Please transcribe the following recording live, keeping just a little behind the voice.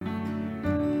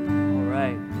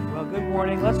Good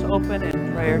morning. Let's open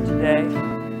in prayer today,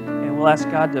 and we'll ask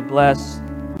God to bless.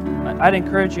 I'd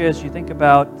encourage you as you think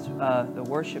about the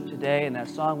worship today and that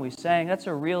song we sang, that's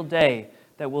a real day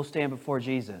that we'll stand before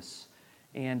Jesus.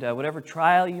 And whatever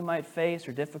trial you might face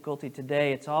or difficulty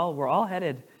today, we're all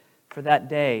headed for that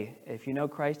day. If you know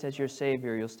Christ as your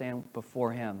Savior, you'll stand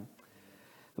before Him.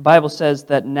 The Bible says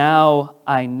that now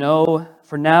I know,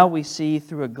 for now we see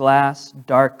through a glass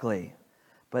darkly,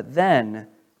 but then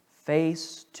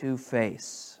face to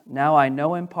face. Now I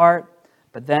know in part,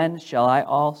 but then shall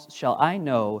I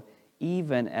know,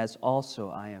 even as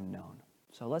also I am known.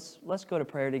 So let's go to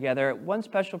prayer together. One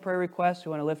special prayer request,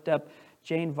 we want to lift up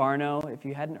Jane Varno. If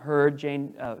you hadn't heard,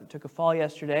 Jane took a fall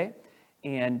yesterday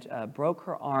and broke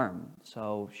her arm.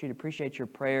 So she'd appreciate your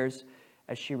prayers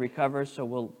as she recovers, so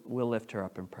we'll lift her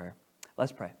up in prayer.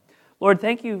 Let's pray. Lord,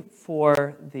 thank you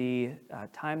for the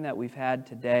time that we've had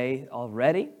today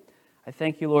already. I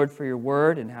thank you, Lord, for your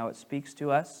word and how it speaks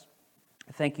to us.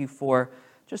 I thank you for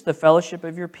just the fellowship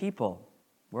of your people.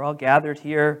 We're all gathered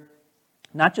here,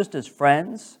 not just as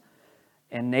friends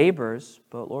and neighbors,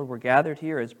 but Lord, we're gathered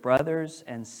here as brothers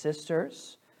and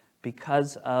sisters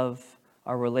because of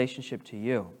our relationship to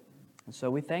you. And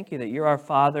so we thank you that you're our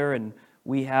Father and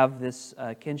we have this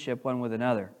kinship one with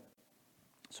another.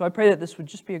 So I pray that this would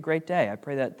just be a great day. I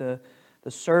pray that the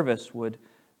service would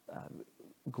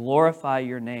glorify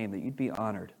your name, that you'd be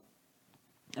honored.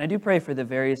 And I do pray for the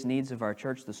various needs of our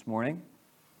church this morning.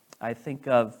 I think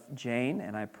of Jane,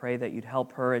 and I pray that you'd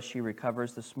help her as she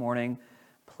recovers this morning.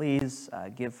 Please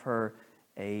give her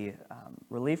a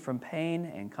relief from pain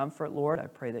and comfort, Lord. I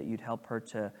pray that you'd help her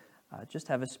to just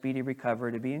have a speedy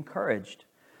recovery, to be encouraged.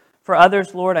 For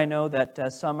others, Lord, I know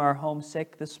that some are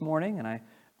homesick this morning, and I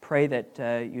pray that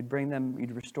you'd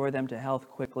restore them to health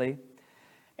quickly.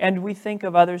 And we think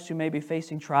of others who may be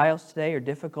facing trials today or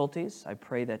difficulties. I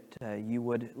pray that you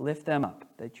would lift them up,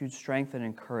 that you'd strengthen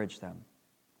and encourage them.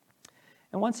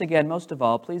 And once again, most of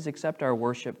all, please accept our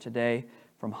worship today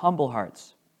from humble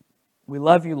hearts. We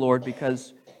love you, Lord,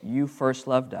 because you first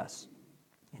loved us.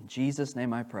 In Jesus'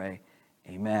 name I pray,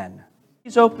 amen.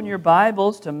 Please open your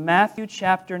Bibles to Matthew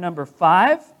chapter number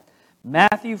 5.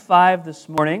 Matthew 5 this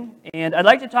morning. And I'd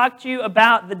like to talk to you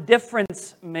about the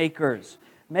difference makers.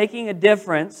 Making a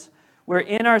difference. We're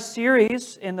in our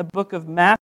series in the book of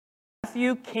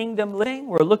Matthew, Kingdom Living.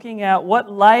 We're looking at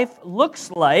what life looks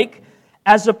like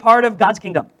as a part of God's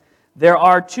kingdom. There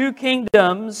are two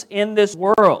kingdoms in this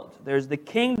world. There's the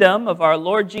kingdom of our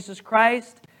Lord Jesus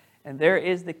Christ, and there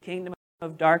is the kingdom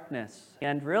of darkness.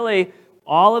 And really,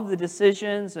 all of the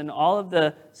decisions and all of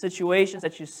the situations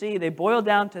that you see, they boil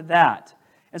down to that.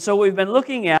 And so what we've been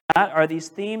looking at are these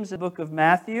themes in the book of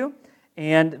Matthew,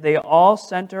 and they all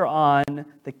center on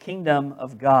the kingdom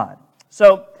of God.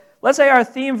 So let's say our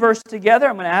theme verse together.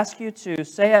 I'm going to ask you to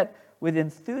say it with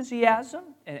enthusiasm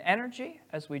and energy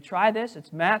as we try this.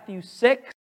 It's Matthew 6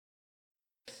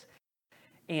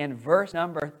 and verse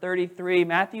number 33.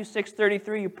 Matthew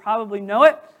 6:33, you probably know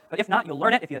it, but if not, you'll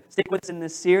learn it if you stick with us in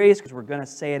this series, because we're going to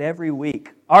say it every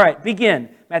week. All right, begin.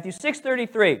 Matthew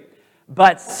 6:33.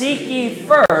 But seek ye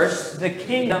first the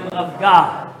kingdom of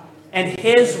God and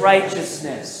His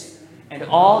righteousness, and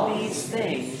all these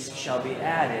things shall be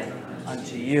added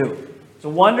unto you. It's a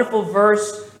wonderful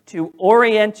verse to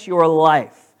orient your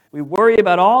life. We worry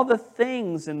about all the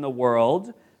things in the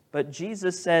world, but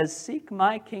Jesus says, seek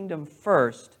my kingdom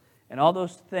first, and all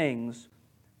those things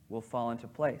will fall into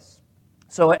place.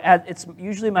 So it's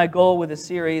usually my goal with a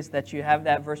series that you have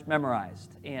that verse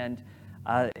memorized, and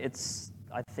I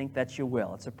think that you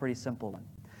will. It's a pretty simple one.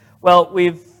 Well,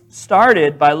 we've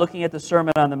started by looking at the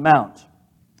Sermon on the Mount.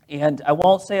 And I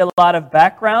won't say a lot of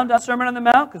background on Sermon on the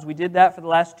Mount because we did that for the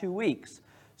last 2 weeks.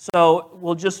 So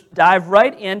we'll just dive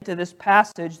right into this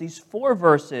passage, these 4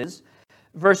 verses,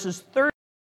 verses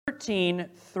 13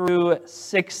 through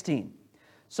 16.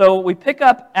 So we pick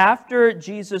up after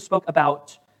Jesus spoke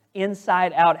about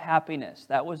inside-out happiness.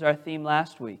 That was our theme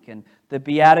last week. And the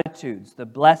Beatitudes, the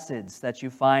blesseds that you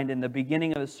find in the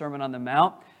beginning of the Sermon on the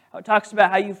Mount. It talks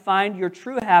about how you find your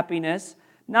true happiness,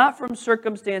 not from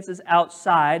circumstances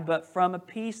outside, but from a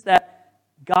peace that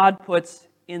God puts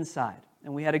inside.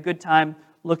 And we had a good time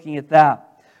looking at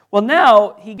that. Well,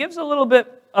 now he gives a little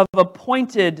bit of a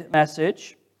pointed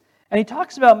message, and he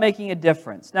talks about making a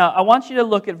difference. Now, I want you to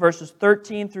look at verses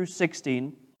 13 through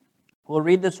 16. We'll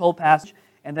read this whole passage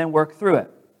and then work through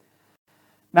it.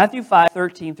 Matthew 5,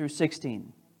 13 through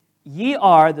 16. Ye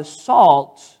are the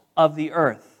salt of the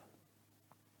earth.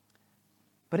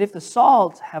 But if the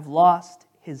salt have lost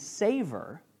his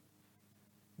savor,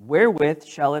 wherewith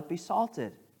shall it be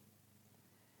salted?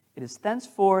 It is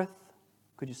thenceforth,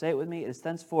 could you say it with me? It is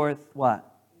thenceforth what?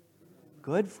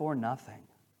 good for nothing,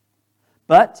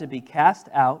 but to be cast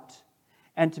out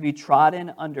and to be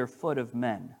trodden under foot of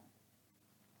men.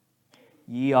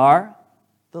 Ye are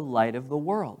the light of the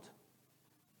world.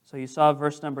 So you saw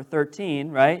verse number 13,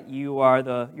 right? You're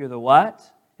the what?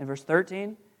 In verse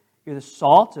 13, you're the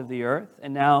salt of the earth.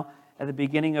 And now at the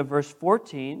beginning of verse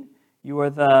 14, you are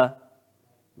the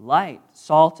light,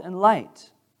 salt and light.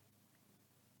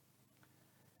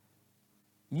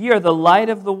 Ye are the light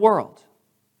of the world.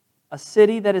 A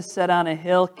city that is set on a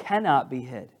hill cannot be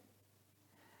hid.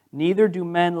 Neither do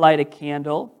men light a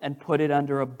candle and put it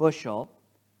under a bushel,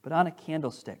 but on a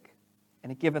candlestick,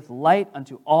 and it giveth light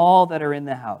unto all that are in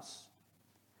the house.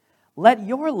 Let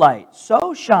your light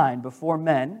so shine before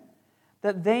men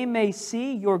that they may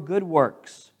see your good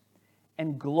works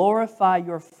and glorify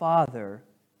your Father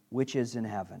which is in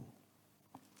heaven.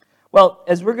 Well,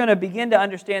 as we're going to begin to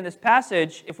understand this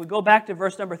passage, if we go back to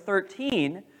verse number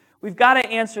 13, we've got to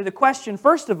answer the question,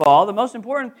 first of all, the most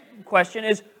important question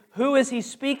is, who is he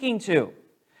speaking to?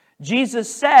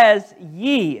 Jesus says,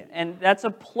 ye, and that's a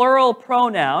plural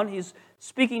pronoun. He's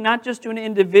speaking not just to an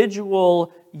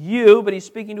individual you, but he's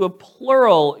speaking to a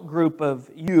plural group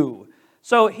of you.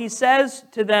 So he says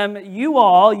to them, you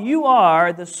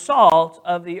are the salt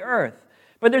of the earth.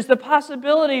 But there's the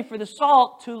possibility for the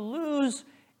salt to lose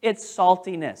its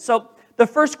saltiness. So the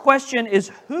first question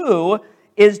is, who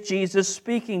is Jesus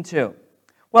speaking to?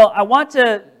 Well, I want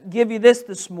to give you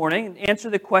this morning and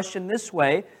answer the question this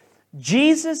way.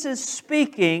 Jesus is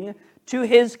speaking to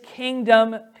his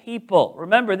kingdom people.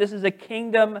 Remember, this is a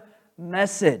kingdom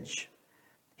message.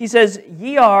 He says,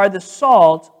 ye are the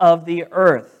salt of the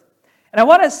earth. And I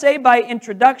want to say by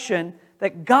introduction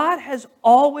that God has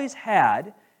always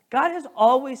had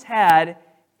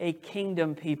a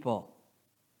kingdom people.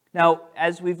 Now,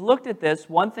 as we've looked at this,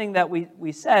 one thing that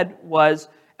we said was,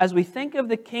 as we think of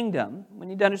the kingdom, we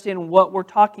need to understand what we're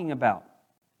talking about.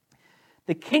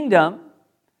 The kingdom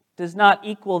does not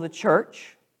equal the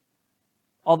church,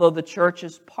 although the church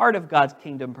is part of God's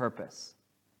kingdom purpose.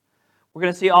 We're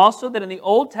going to see also that in the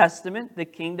Old Testament, the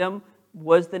kingdom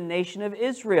was the nation of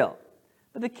Israel.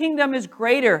 But the kingdom is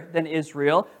greater than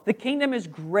Israel. The kingdom is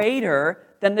greater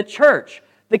than the church.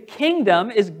 The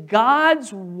kingdom is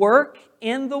God's work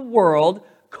in the world,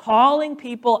 calling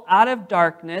people out of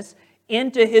darkness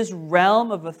into his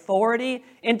realm of authority,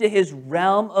 into his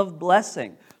realm of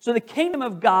blessing. So the kingdom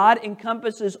of God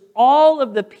encompasses all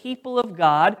of the people of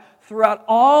God throughout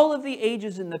all of the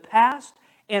ages in the past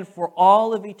and for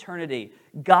all of eternity.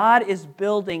 God is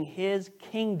building his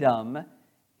kingdom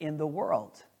in the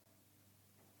world.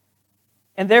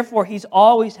 And therefore, he's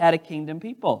always had a kingdom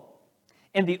people.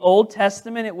 In the Old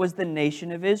Testament, it was the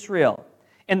nation of Israel.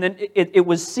 And then it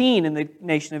was seen in the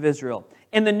nation of Israel.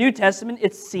 In the New Testament,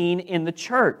 it's seen in the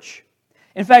church.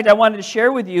 In fact, I wanted to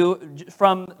share with you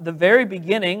from the very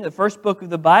beginning, the first book of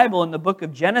the Bible, in the book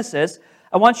of Genesis,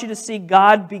 I want you to see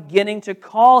God beginning to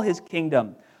call his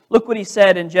kingdom. Look what he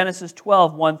said in Genesis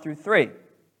 12, 1 through 3.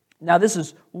 Now, this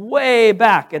is way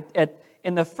back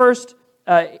in the first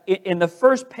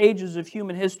pages of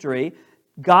human history.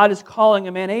 God is calling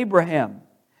a man Abraham.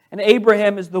 And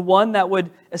Abraham is the one that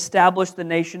would establish the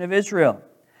nation of Israel.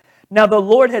 Now the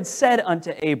Lord had said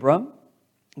unto Abram,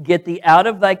 get thee out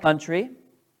of thy country,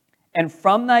 and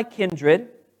from thy kindred,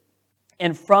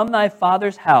 and from thy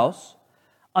father's house,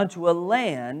 unto a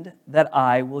land that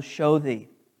I will show thee.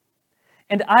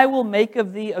 And I will make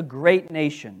of thee a great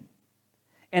nation,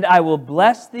 and I will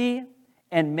bless thee,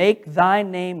 and make thy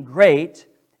name great,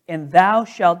 and thou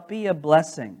shalt be a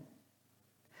blessing.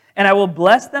 And I will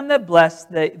bless them that bless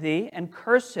thee, and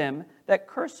curse him that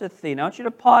curseth thee. Now I want you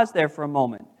to pause there for a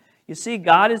moment. You see,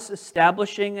 God is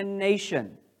establishing a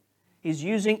nation. He's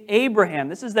using Abraham.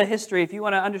 This is the history. If you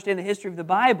want to understand the history of the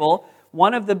Bible,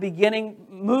 one of the beginning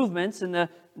movements in the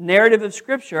narrative of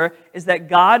Scripture is that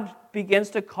God begins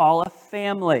to call a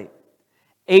family.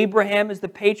 Abraham is the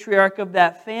patriarch of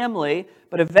that family,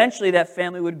 but eventually that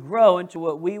family would grow into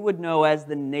what we would know as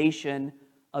the nation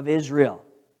of Israel.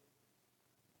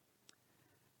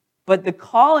 But the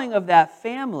calling of that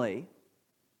family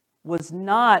was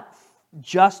not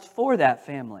just for that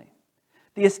family.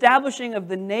 The establishing of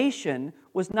the nation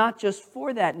was not just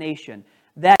for that nation.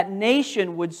 That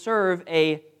nation would serve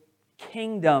a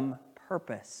kingdom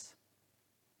purpose.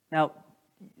 Now,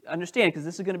 understand, because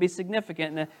this is going to be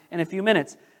significant in a few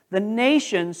minutes. The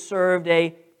nation served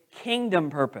a kingdom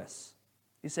purpose.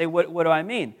 You say, what do I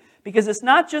mean? Because it's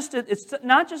not just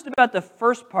about the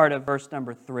first part of verse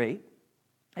number 3.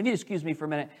 If you excuse me for a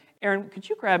minute, Aaron, could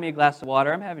you grab me a glass of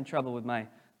water? I'm having trouble with my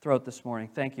throat this morning.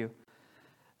 Thank you.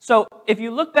 So, if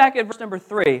you look back at verse number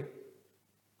 3,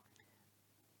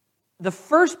 the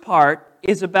first part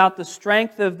is about the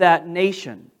strength of that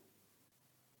nation.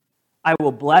 I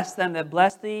will bless them that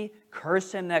bless thee,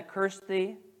 curse him that curse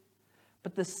thee.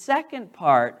 But the second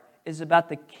part is about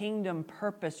the kingdom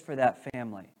purpose for that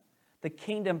family, the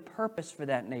kingdom purpose for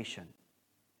that nation.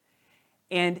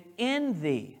 And in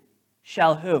thee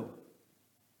shall who?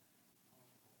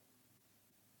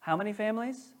 How many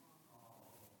families?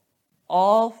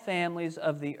 All families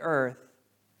of the earth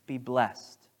be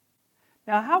blessed.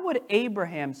 Now, how would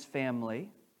Abraham's family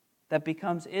that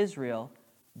becomes Israel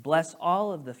bless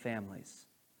all of the families?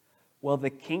 Well, the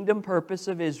kingdom purpose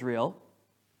of Israel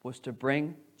was to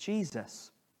bring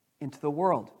Jesus into the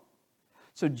world.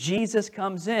 So Jesus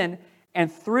comes in,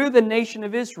 and through the nation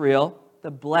of Israel,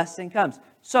 the blessing comes.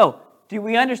 So, do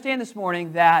we understand this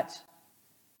morning that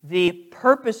the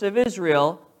purpose of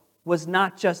Israel was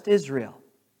not just Israel?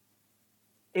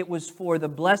 It was for the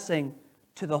blessing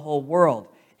to the whole world.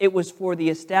 It was for the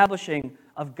establishing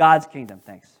of God's kingdom.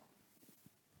 Thanks.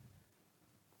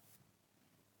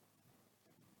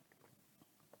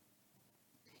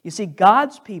 You see,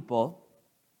 God's people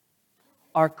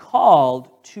are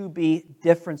called to be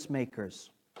difference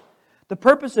makers. The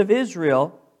purpose of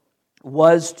Israel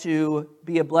was to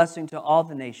be a blessing to all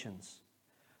the nations.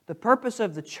 The purpose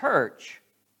of the church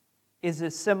is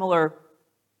a similar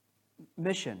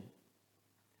mission.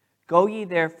 Go ye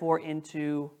therefore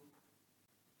into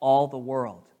all the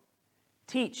world.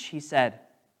 Teach, he said,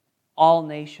 all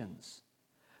nations.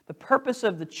 The purpose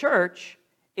of the church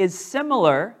is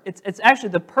similar. It's actually,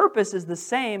 the purpose is the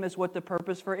same as what the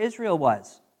purpose for Israel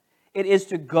was. It is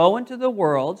to go into the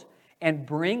world and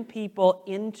bring people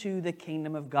into the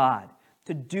kingdom of God,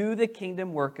 to do the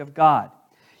kingdom work of God.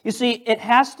 You see, it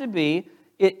has to be,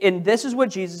 and this is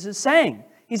what Jesus is saying.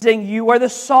 He's saying, you are the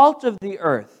salt of the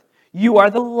earth. You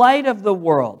are the light of the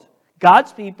world.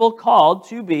 God's people called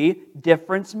to be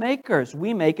difference makers.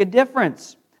 We make a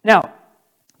difference. Now,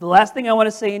 the last thing I want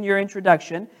to say in your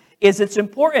introduction is it's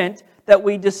important that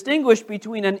we distinguish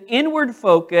between an inward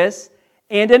focus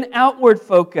and an outward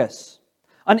focus.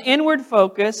 An inward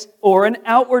focus or an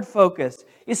outward focus.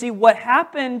 You see, what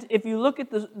happened, if you look at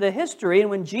the history, and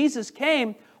when Jesus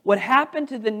came, what happened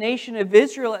to the nation of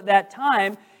Israel at that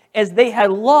time is they had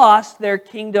lost their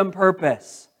kingdom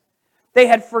purpose. They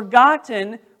had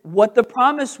forgotten what the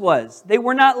promise was. They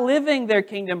were not living their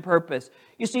kingdom purpose.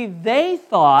 You see, they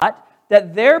thought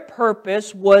that their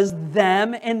purpose was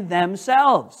them and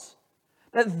themselves.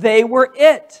 That they were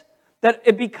it.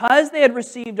 That because they had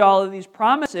received all of these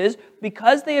promises,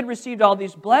 because they had received all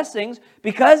these blessings,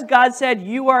 because God said,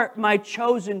 you are my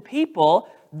chosen people,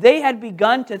 they had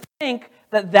begun to think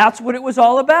that that's what it was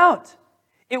all about.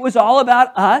 It was all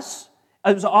about us.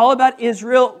 It was all about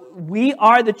Israel. We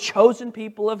are the chosen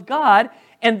people of God.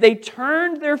 And they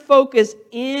turned their focus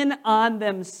in on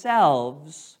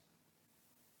themselves,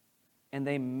 and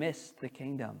they missed the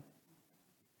kingdom.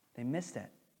 They missed it.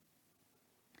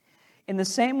 In the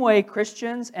same way,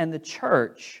 Christians and the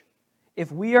church,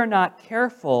 if we are not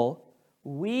careful,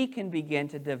 we can begin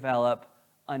to develop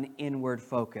an inward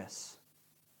focus,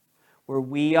 where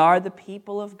we are the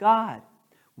people of God.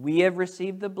 We have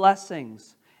received the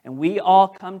blessings, and we all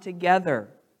come together.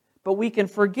 But we can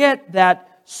forget that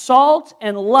salt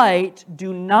and light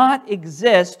do not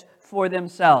exist for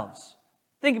themselves.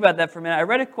 Think about that for a minute. I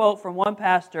read a quote from one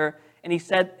pastor, and he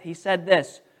said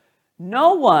this: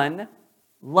 no one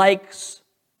likes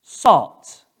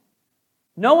salt.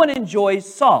 No one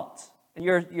enjoys salt. And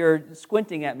you're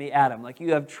squinting at me, Adam, like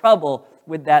you have trouble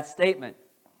with that statement.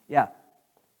 Yeah.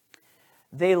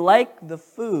 They like the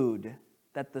food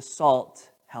that the salt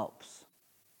helps.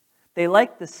 They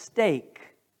like the steak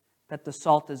that the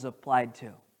salt is applied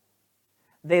to.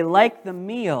 They like the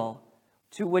meal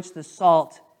to which the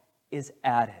salt is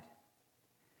added.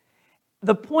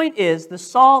 The point is, the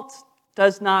salt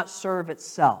does not serve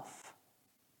itself.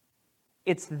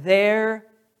 It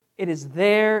is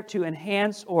there to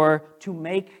enhance or to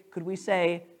make, could we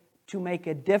say, to make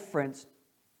a difference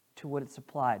to what it's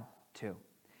applied to.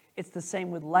 It's the same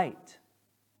with light.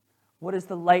 What does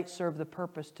the light serve the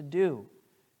purpose to do?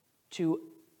 To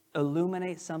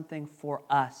illuminate something for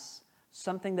us,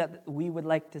 something that we would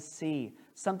like to see,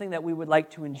 something that we would like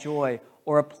to enjoy,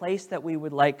 or a place that we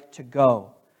would like to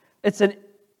go. It's an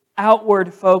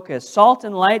outward focus. Salt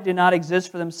and light do not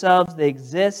exist for themselves. They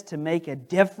exist to make a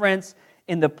difference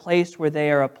in the place where they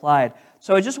are applied.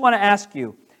 So I just want to ask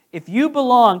you, if you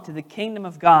belong to the kingdom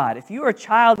of God, if you are a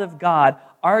child of God,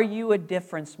 are you a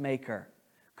difference maker?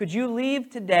 Could you leave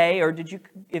today, or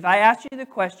if I asked you the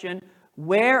question,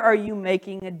 where are you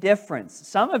making a difference?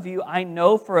 Some of you, I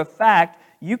know for a fact,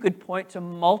 you could point to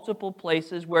multiple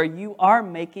places where you are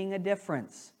making a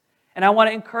difference. And I want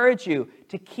to encourage you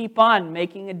to keep on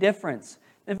making a difference.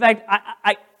 In fact,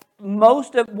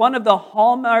 one of the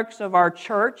hallmarks of our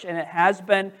church, and it has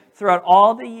been throughout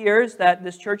all the years that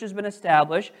this church has been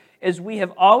established, is we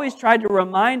have always tried to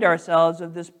remind ourselves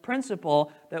of this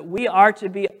principle that we are to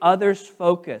be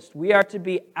others-focused. We are to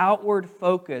be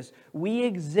outward-focused. We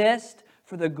exist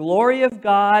for the glory of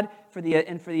God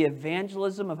and for the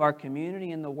evangelism of our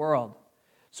community and the world.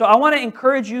 So I want to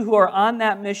encourage you who are on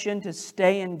that mission to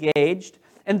stay engaged.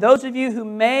 And those of you who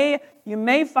may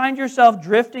find yourself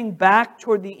drifting back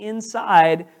toward the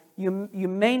inside, you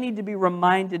may need to be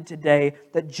reminded today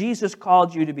that Jesus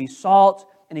called you to be salt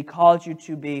and He called you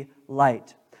to be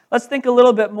light. Let's think a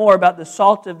little bit more about the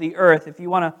salt of the earth. If you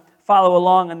want to follow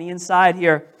along on the inside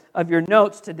here of your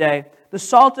notes today, the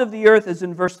salt of the earth is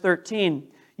in verse 13.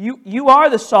 You are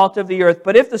the salt of the earth,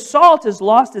 but if the salt has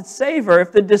lost its savor,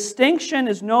 if the distinction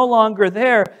is no longer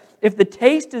there, if the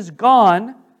taste is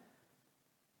gone,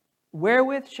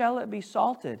 wherewith shall it be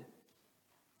salted?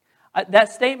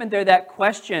 That statement there, that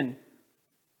question,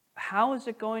 how is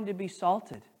it going to be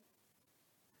salted?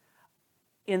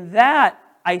 In that,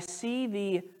 I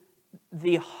see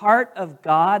the heart of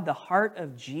God, the heart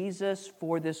of Jesus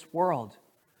for this world.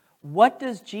 What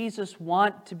does Jesus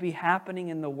want to be happening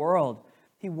in the world?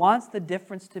 He wants the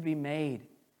difference to be made.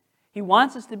 He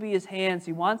wants us to be His hands.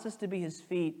 He wants us to be His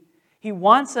feet. He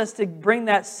wants us to bring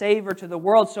that savor to the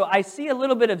world. So I see a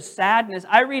little bit of sadness.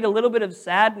 I read a little bit of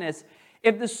sadness.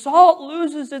 If the salt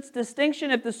loses its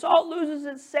distinction, if the salt loses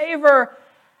its savor,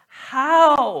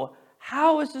 how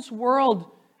is this world,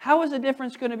 how is the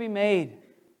difference going to be made?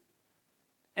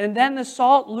 And then the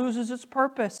salt loses its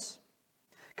purpose.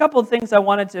 A couple of things I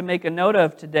wanted to make a note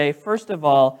of today. First of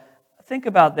all, think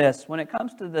about this. When it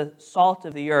comes to the salt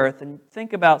of the earth, and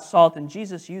think about salt, and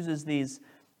Jesus uses these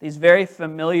very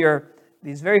familiar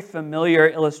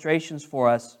illustrations for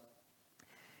us.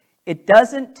 It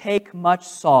doesn't take much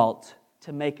salt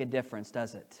to make a difference,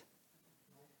 does it?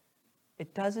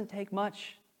 It doesn't take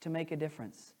much to make a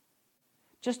difference.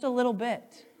 Just a little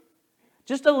bit.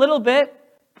 Just a little bit,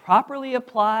 properly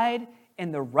applied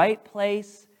in the right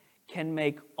place, can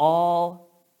make all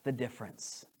the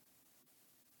difference.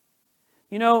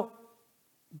 You know,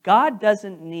 God has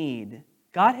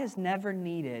never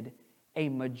needed a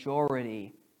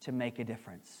majority to make a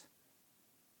difference.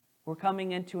 We're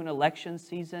coming into an election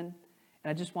season, and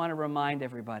I just want to remind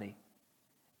everybody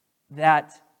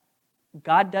that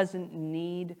God doesn't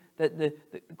need, the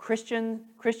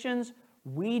Christians,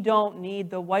 we don't need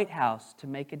the White House to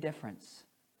make a difference.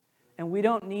 And we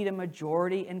don't need a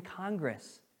majority in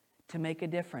Congress to make a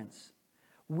difference.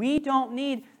 We don't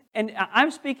need, and I'm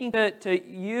speaking to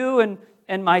you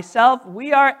and myself,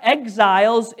 we are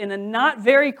exiles in a not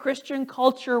very Christian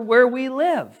culture where we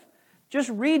live. Just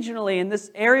regionally in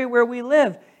this area where we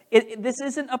live. This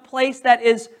isn't a place that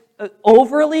is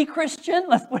overly Christian,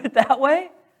 let's put it that way.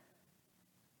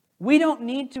 We don't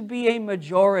need to be a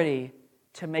majority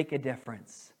to make a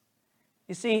difference.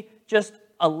 You see, just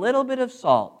a little bit of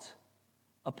salt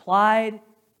applied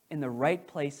in the right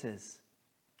places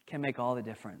can make all the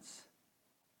difference.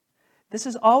 This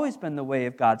has always been the way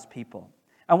of God's people.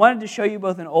 I wanted to show you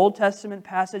both an Old Testament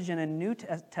passage and a New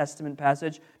Testament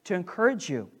passage to encourage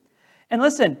you. And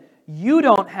listen, you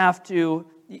don't have to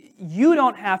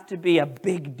be a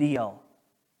big deal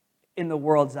in the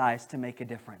world's eyes to make a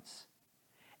difference.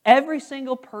 Every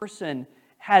single person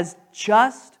has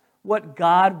just what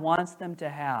God wants them to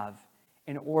have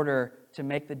in order to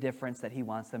make the difference that He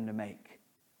wants them to make.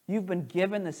 You've been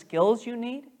given the skills you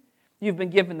need. You've been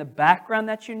given the background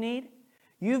that you need.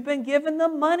 You've been given the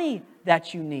money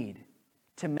that you need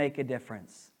to make a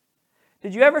difference.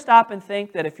 Did you ever stop and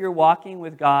think that if you're walking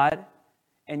with God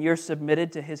and you're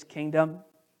submitted to His kingdom,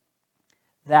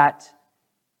 that,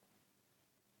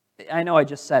 I know I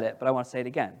just said it, but I want to say it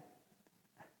again.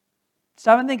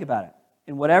 Stop and think about it.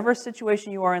 In whatever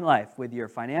situation you are in life, with your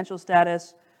financial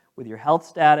status, with your health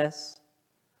status,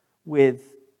 with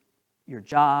your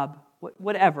job,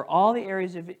 whatever, all the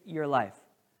areas of your life,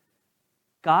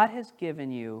 God has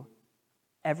given you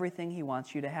everything He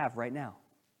wants you to have right now.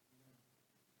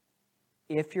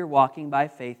 If you're walking by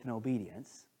faith and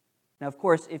obedience. Now, of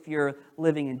course, if you're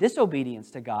living in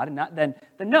disobedience to God, then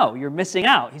no, you're missing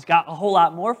out. He's got a whole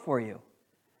lot more for you.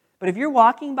 But if you're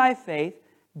walking by faith,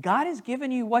 God has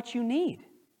given you what you need.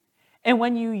 And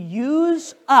when you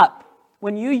use up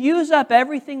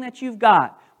everything that you've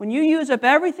got, when you use up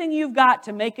everything you've got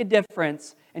to make a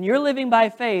difference, and you're living by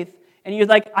faith, and you're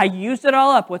like, I used it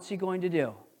all up, what's He going to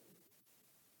do?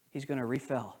 He's going to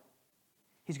refill.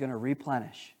 He's going to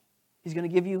replenish. He's going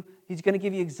to give you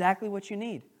exactly what you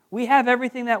need. We have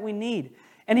everything that we need.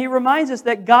 And he reminds us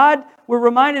that we're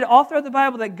reminded all throughout the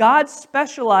Bible that God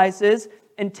specializes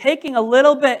in taking a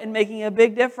little bit and making a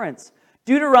big difference.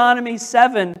 Deuteronomy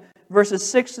 7, verses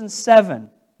 6 and 7.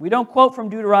 We don't quote from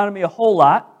Deuteronomy a whole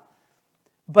lot,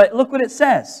 but look what it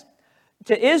says.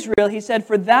 To Israel, he said,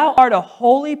 "For thou art a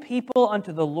holy people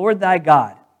unto the Lord thy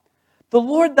God. The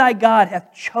Lord thy God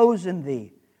hath chosen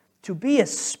thee to be a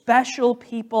special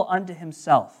people unto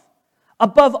himself,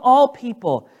 above all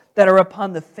people that are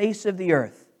upon the face of the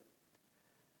earth.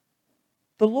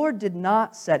 The Lord did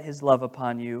not set his love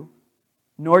upon you,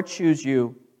 nor choose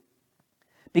you,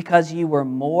 because ye were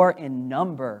more in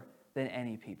number than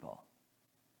any people.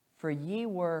 For ye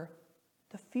were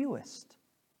the fewest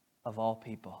of all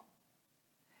people."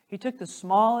 He took the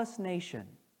smallest nation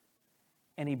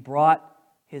and he brought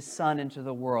his Son into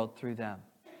the world through them.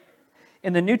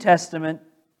 In the New Testament,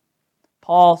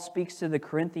 Paul speaks to the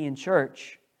Corinthian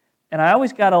church, and I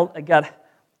always got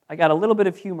a little bit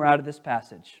of humor out of this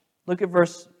passage. Look at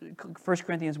 1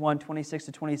 Corinthians 1, 26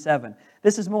 to 27.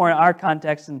 This is more in our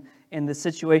context and in the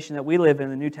situation that we live in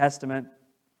the New Testament,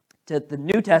 to the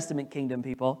New Testament kingdom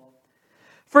people.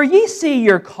 "For ye see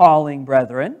your calling,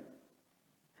 brethren."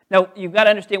 Now, you've got to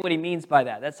understand what he means by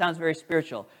that. That sounds very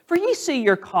spiritual. "For ye see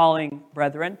your calling,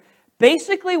 brethren."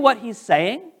 Basically what he's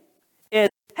saying is,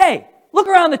 hey, look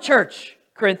around the church,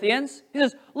 Corinthians. He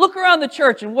says, look around the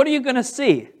church, and what are you going to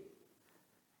see?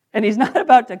 And he's not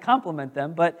about to compliment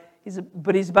them, but he's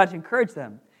about to encourage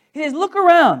them. He says, look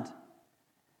around.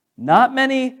 Not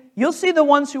many, you'll see the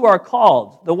ones who are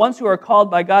called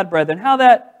by God, brethren. How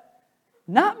that?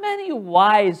 Not many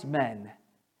wise men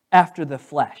after the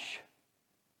flesh.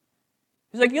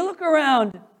 He's like, you look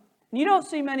around, and you don't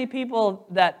see many people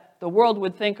that the world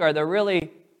would think are the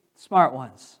really smart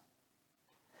ones.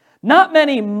 Not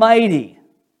many mighty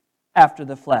after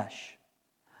the flesh.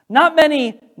 Not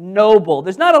many noble.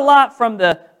 There's not a lot from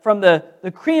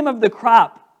the cream of the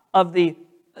crop of the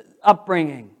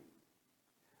upbringing.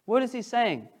 What is he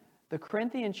saying? The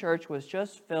Corinthian church was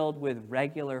just filled with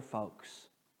regular folks.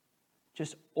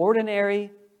 Just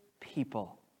ordinary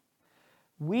people.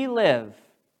 We live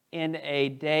in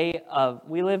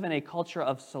a culture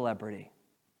of celebrity.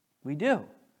 We do.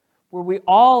 Where we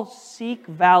all seek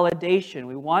validation.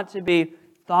 We want to be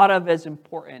thought of as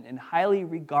important and highly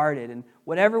regarded, and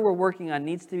whatever we're working on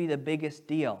needs to be the biggest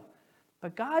deal.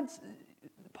 But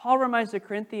Paul reminds the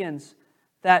Corinthians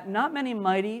that not many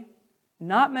mighty,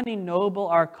 not many noble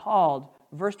are called.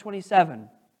 Verse 27,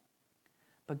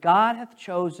 "But God hath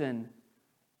chosen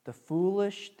the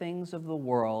foolish things of the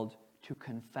world to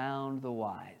confound the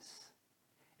wise.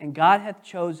 And God hath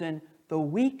chosen the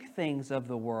weak things of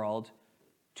the world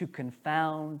to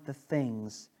confound the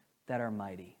things that are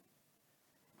mighty."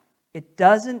 It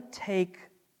doesn't take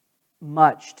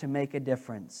much to make a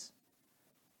difference.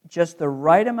 Just the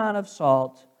right amount of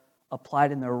salt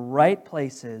applied in the right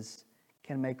places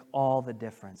can make all the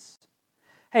difference.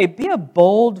 Hey, be a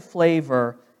bold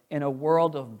flavor in a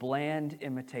world of bland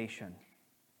imitation.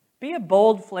 Be a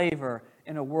bold flavor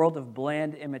in a world of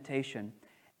bland imitation.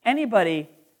 Anybody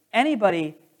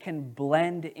can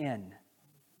blend in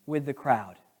with the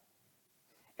crowd.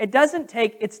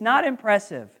 It's not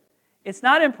impressive. It's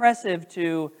not impressive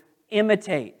to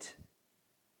imitate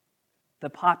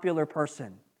the popular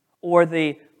person or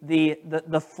the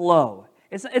flow.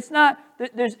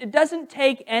 It doesn't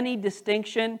take any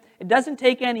distinction. It doesn't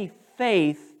take any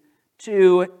faith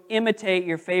to imitate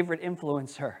your favorite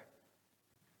influencer.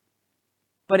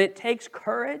 But it takes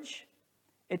courage,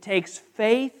 it takes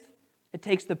faith, it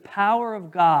takes the power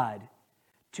of God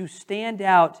to stand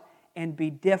out and be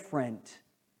different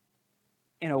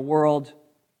in a world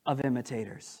of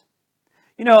imitators.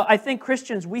 You know, I think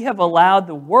Christians, we have allowed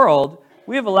the world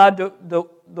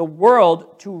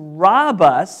to rob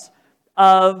us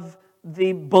of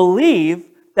the belief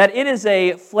that it is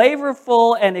a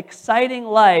flavorful and exciting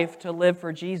life to live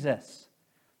for Jesus.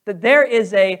 That there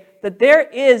is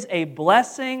a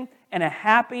blessing and a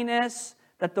happiness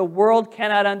that the world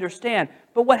cannot understand.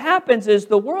 But what happens is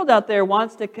the world out there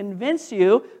wants to convince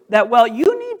you that, well,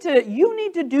 you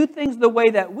need to do things the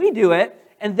way that we do it,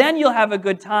 and then you'll have a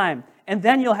good time, and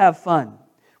then you'll have fun.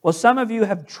 Well, some of you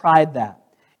have tried that,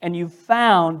 and you've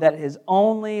found that it has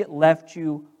only left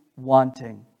you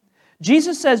wanting.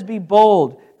 Jesus says, be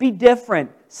bold, be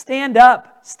different, stand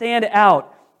up, stand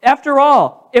out. After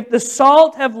all, if the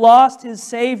salt have lost his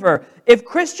savor, if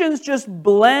Christians just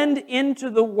blend into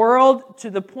the world to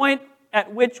the point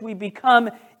at which we become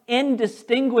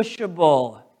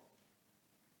indistinguishable,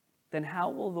 then how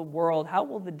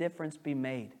will the difference be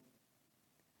made?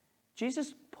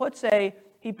 Jesus puts an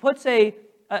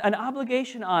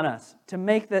obligation on us to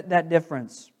make that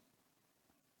difference.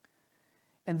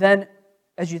 And then,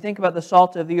 as you think about the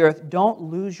salt of the earth, don't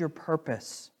lose your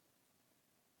purpose.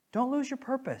 Don't lose your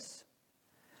purpose.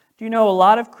 Do you know a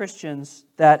lot of Christians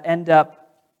that end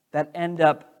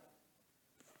up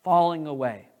falling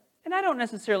away? And I don't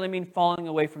necessarily mean falling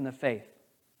away from the faith.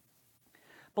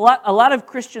 But a lot of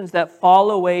Christians that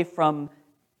fall away from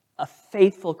a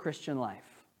faithful Christian life.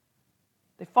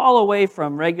 They fall away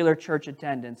from regular church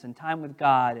attendance and time with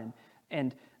God,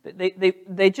 and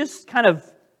they just kind of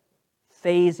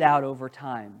phase out over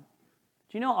time.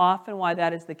 Do you know often why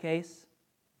that is the case?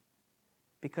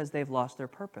 Because they've lost their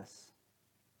purpose.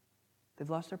 They've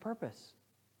lost their purpose.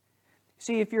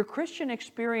 See, if your Christian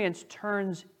experience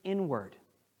turns inward,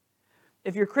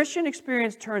 if your Christian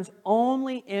experience turns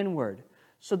only inward,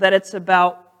 so that it's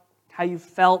about how you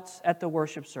felt at the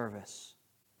worship service,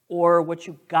 or what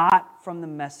you got from the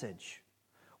message,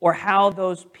 or how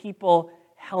those people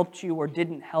helped you or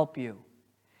didn't help you,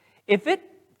 if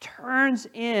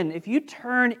you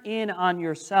turn in on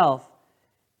yourself,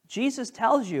 Jesus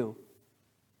tells you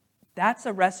that's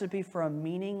a recipe for a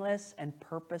meaningless and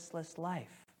purposeless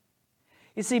life.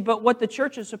 You see, but what the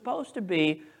church is supposed to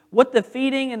be, what the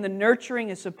feeding and the nurturing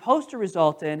is supposed to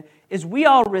result in, is we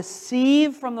all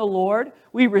receive from the Lord,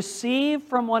 we receive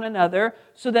from one another,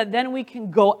 so that then we can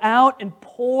go out and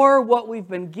pour what we've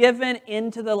been given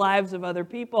into the lives of other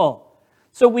people.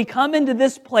 So we come into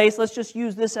this place, let's just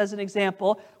use this as an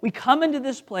example. We come into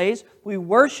this place, we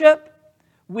worship,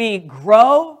 we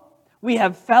grow, we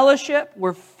have fellowship,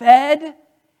 we're fed,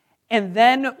 and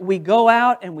then we go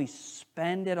out and we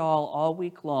spend it all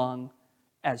week long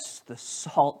as the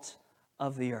salt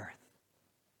of the earth,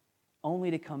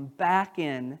 only to come back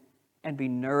in and be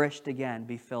nourished again,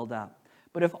 be filled up.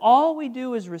 But if all we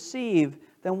do is receive,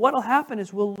 then what will happen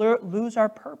is we'll lose our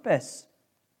purpose.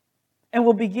 And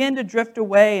we'll begin to drift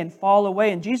away and fall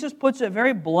away. And Jesus puts it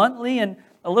very bluntly and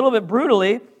a little bit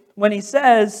brutally when he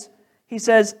says,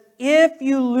 if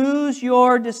you lose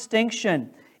your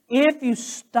distinction, if you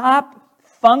stop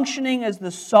functioning as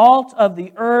the salt of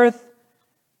the earth,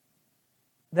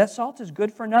 that salt is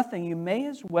good for nothing. You may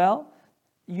as well,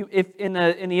 if in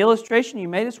the illustration, you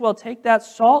may as well take that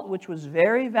salt, which was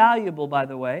very valuable, by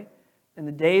the way. In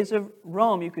the days of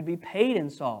Rome, you could be paid in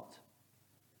salt.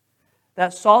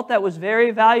 That salt that was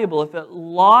very valuable, if it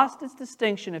lost its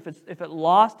distinction, if it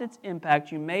lost its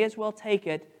impact, you may as well take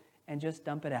it and just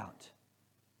dump it out.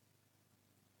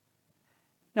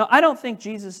 Now, I don't think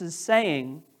Jesus is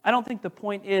saying, I don't think the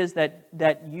point is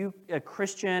that you, a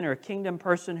Christian or a kingdom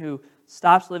person who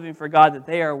stops living for God, that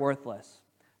they are worthless.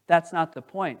 That's not the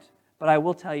point. But I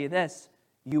will tell you this,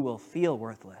 you will feel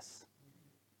worthless.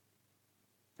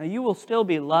 Now, you will still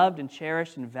be loved and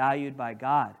cherished and valued by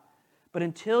God. But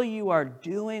until you are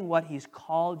doing what He's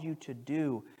called you to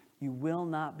do, you will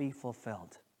not be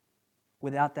fulfilled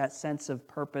without that sense of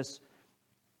purpose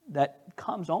that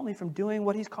comes only from doing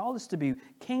what He's called us to be.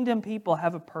 Kingdom people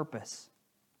have a purpose.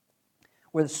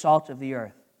 We're the salt of the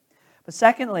earth. But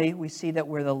secondly, we see that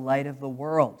we're the light of the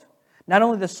world. Not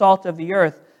only the salt of the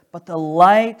earth, but the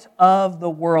light of the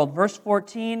world. Verse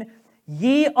 14,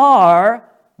 ye are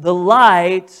the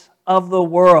light of the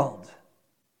world.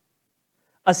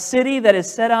 A city that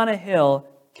is set on a hill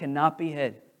cannot be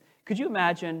hid. Could you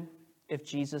imagine if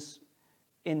Jesus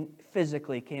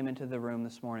physically came into the room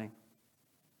this morning?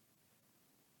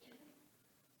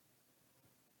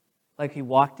 Like he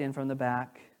walked in from the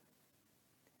back,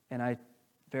 and I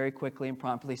very quickly and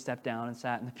promptly stepped down and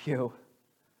sat in the pew.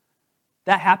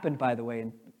 That happened, by the way,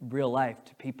 in real life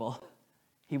to people.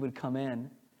 He would come in.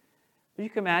 Can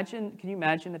you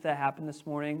imagine if that happened this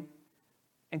morning?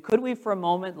 And could we for a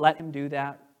moment let Him do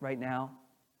that right now?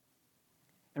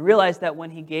 And realize that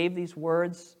when He gave these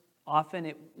words, often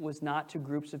it was not to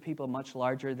groups of people much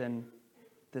larger than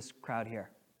this crowd here.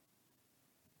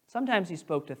 Sometimes He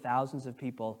spoke to thousands of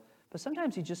people, but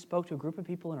sometimes He just spoke to a group of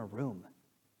people in a room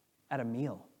at a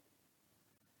meal.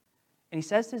 And He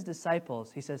says to His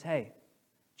disciples, He says, hey,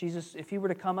 Jesus, if you were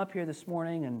to come up here this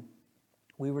morning and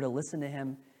we were to listen to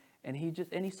Him, and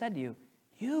He said to you,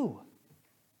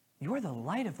 you're the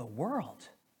light of the world.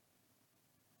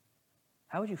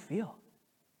 How would you feel?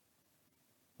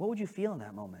 What would you feel in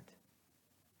that moment?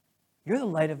 You're the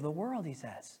light of the world, He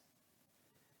says.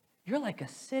 You're like a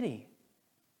city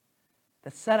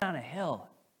that's set on a hill.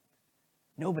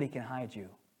 Nobody can hide you.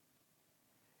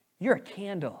 You're a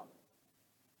candle,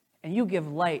 and you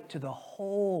give light to the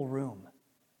whole room,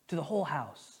 to the whole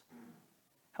house.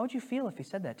 How would you feel if He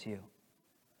said that to you?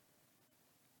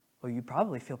 Well, you'd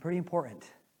probably feel pretty important.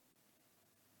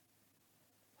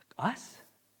 Us?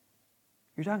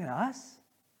 You're talking to us?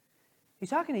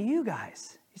 He's talking to you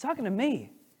guys. He's talking to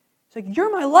me. He's like,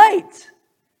 you're my light.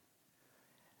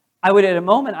 at a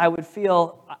moment, I would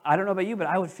feel, I don't know about you, but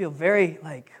I would feel very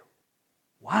like,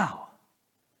 wow.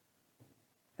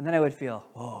 And then I would feel,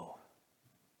 whoa.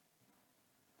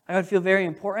 I would feel very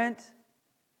important,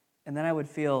 and then I would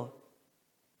feel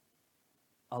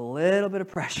a little bit of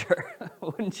pressure,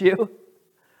 wouldn't you?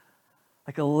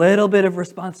 Like a little bit of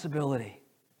responsibility.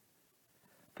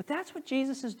 But that's what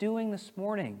Jesus is doing this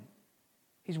morning.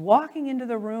 He's walking into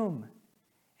the room.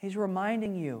 He's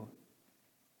reminding you,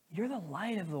 you're the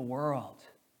light of the world.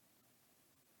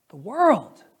 The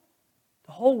world.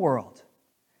 The whole world.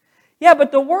 Yeah,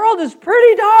 but the world is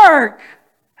pretty dark.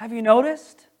 Have you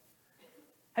noticed?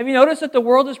 Have you noticed that the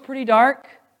world is pretty dark?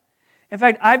 In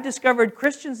fact, I've discovered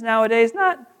Christians nowadays,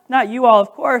 not you all,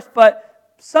 of course,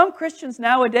 but some Christians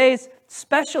nowadays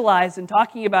specialize in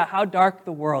talking about how dark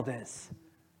the world is.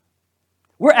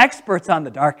 We're experts on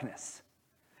the darkness.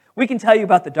 We can tell you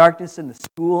about the darkness in the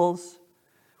schools.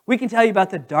 We can tell you about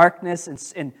the darkness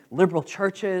in liberal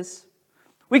churches.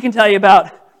 We can tell you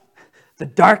about the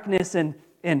darkness in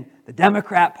the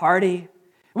Democrat Party.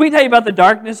 We can tell you about the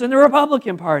darkness in the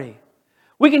Republican Party.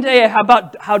 We can tell you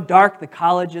about how dark the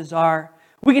colleges are.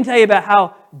 We can tell you about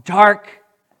how dark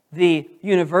the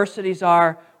universities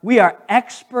are. We are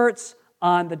experts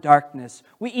on the darkness.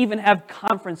 We even have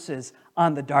conferences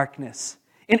on the darkness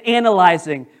in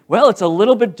analyzing, well, it's a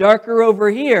little bit darker over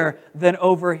here than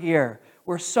over here.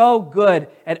 We're so good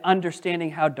at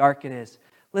understanding how dark it is.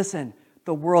 Listen,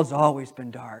 the world's always been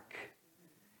dark.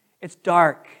 It's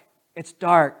dark. It's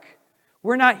dark.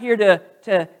 We're not here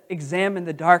to examine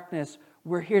the darkness.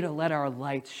 We're here to let our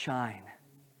light shine.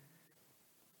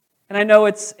 And I know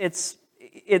it's a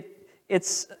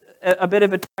bit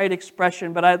of a trite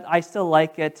expression, but I still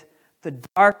like it. The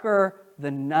darker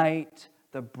the night,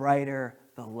 the brighter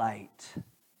the light.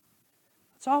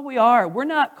 That's all we are.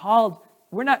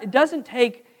 It doesn't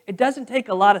take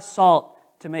a lot of salt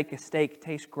to make a steak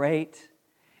taste great.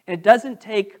 And it doesn't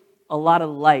take a lot of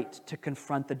light to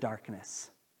confront the darkness.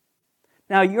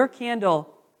 Now, your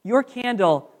candle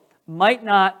might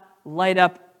not light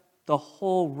up the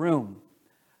whole room,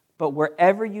 but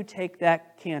wherever you take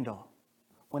that candle,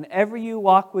 whenever you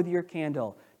walk with your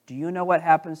candle, do you know what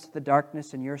happens to the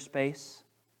darkness in your space?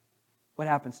 What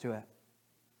happens to it?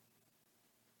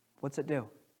 What's it do? You're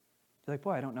like,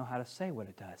 boy, I don't know how to say what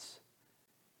it does.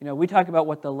 You know, we talk about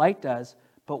what the light does,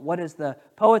 but what is the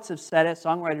poets have said it,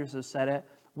 songwriters have said it,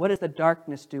 what does the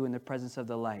darkness do in the presence of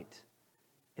the light?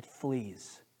 It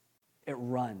flees. It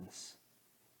runs.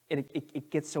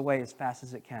 It gets away as fast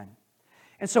as it can.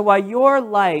 And so while your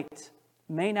light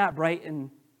may not brighten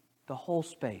the whole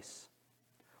space,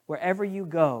 wherever you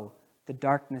go, the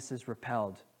darkness is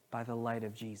repelled by the light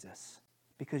of Jesus,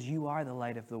 because you are the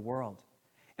light of the world.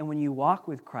 And when you walk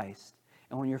with Christ,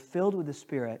 and when you're filled with the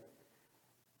Spirit,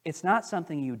 it's not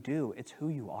something you do, it's who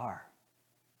you are.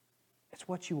 It's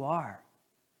what you are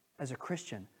as a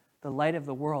Christian, the light of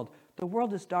the world. The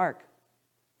world is dark.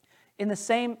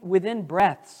 Within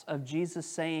breaths of Jesus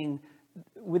saying,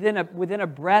 within a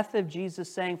breath of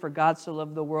Jesus saying, for God so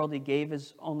loved the world, He gave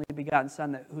His only begotten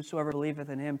Son, that whosoever believeth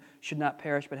in Him should not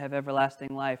perish but have everlasting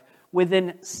life.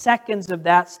 Within seconds of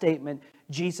that statement,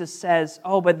 Jesus says,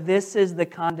 oh, but this is the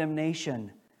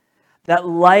condemnation, that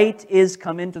light is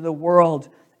come into the world,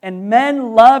 and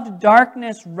men loved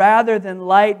darkness rather than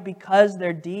light because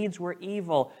their deeds were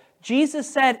evil. Jesus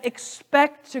said,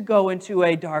 expect to go into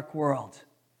a dark world.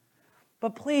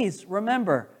 But please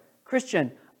remember,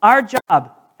 Christian, our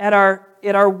job at our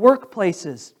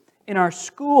workplaces, in our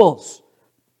schools,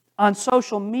 on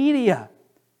social media,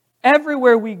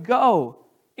 everywhere we go,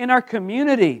 in our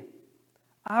community,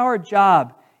 our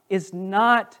job is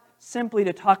not simply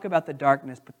to talk about the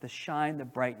darkness, but to shine the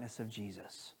brightness of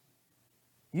Jesus.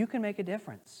 You can make a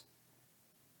difference.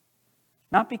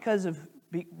 Not because of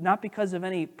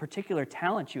any particular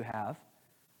talent you have,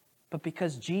 but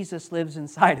because Jesus lives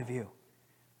inside of you.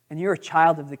 And you're a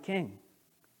child of the King.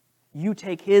 You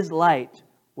take His light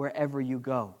wherever you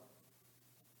go.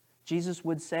 Jesus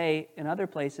would say in other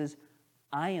places,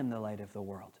 I am the light of the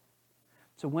world.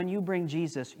 So when you bring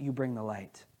Jesus, you bring the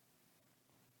light.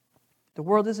 The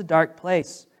world is a dark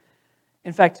place.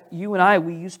 In fact, you and I,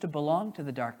 we used to belong to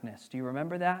the darkness. Do you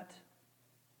remember that?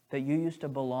 That you used to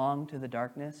belong to the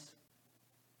darkness?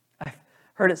 I've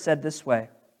heard it said this way.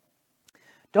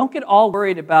 Don't get all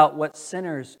worried about what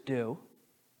sinners do,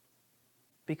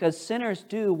 because sinners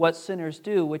do what sinners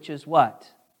do, which is what?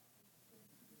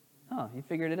 Oh, you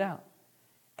figured it out.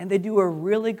 And they do a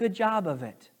really good job of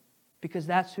it, because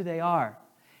that's who they are.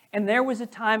 And there was a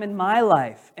time in my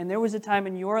life, and there was a time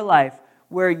in your life,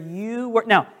 where you were...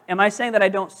 Now, am I saying that I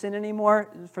don't sin anymore,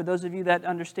 for those of you that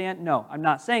understand? No, I'm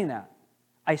not saying that.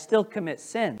 I still commit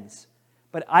sins,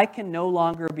 but I can no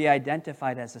longer be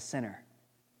identified as a sinner.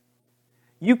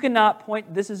 You cannot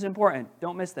point, this is important,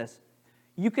 don't miss this.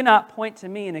 You cannot point to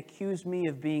me and accuse me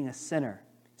of being a sinner.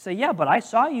 Say, yeah, but I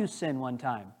saw you sin one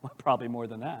time. Well, probably more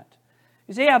than that.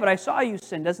 You say, yeah, but I saw you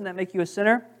sin. Doesn't that make you a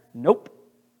sinner? Nope.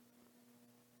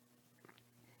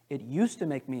 It used to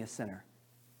make me a sinner.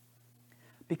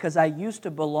 Because I used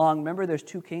to belong, remember there's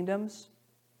two kingdoms?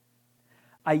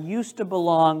 I used to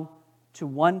belong to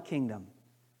one kingdom,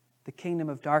 the kingdom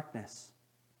of darkness,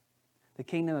 the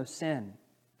kingdom of sin,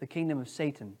 the kingdom of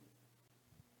Satan.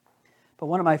 But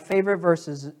one of my favorite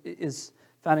verses is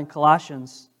found in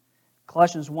Colossians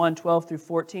 1, 12 through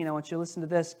 14. I want you to listen to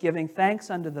this. Giving thanks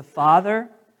unto the Father,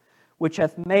 which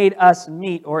hath made us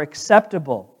meet or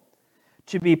acceptable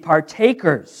to be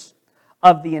partakers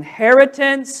of the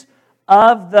inheritance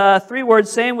of the, three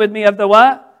words, saying with me, of the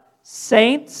what?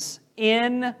 Saints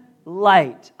in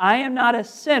light. I am not a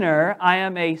sinner. I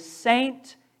am a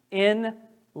saint in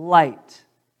light.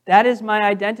 That is my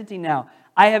identity now.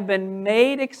 I have been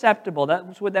made acceptable.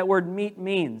 That's what that word meet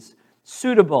means.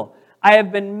 Suitable. I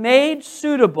have been made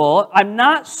suitable. I'm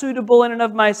not suitable in and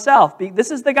of myself. This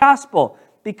is the gospel.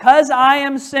 Because I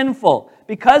am sinful,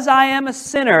 because I am a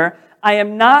sinner, I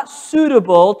am not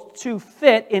suitable to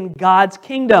fit in God's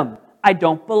kingdom. I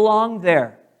don't belong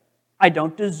there. I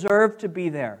don't deserve to be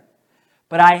there.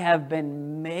 But I have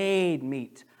been made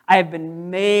meet. I have been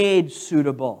made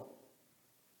suitable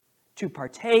to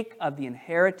partake of the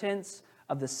inheritance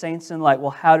of the saints in light. Well,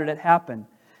 how did it happen?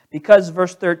 Because,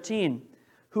 verse 13,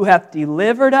 who hath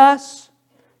delivered us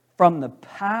from the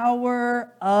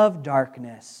power of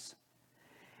darkness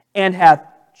and hath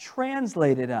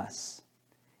translated us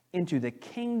into the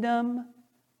kingdom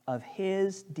of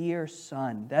His dear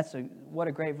Son. What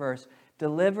a great verse.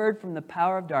 Delivered from the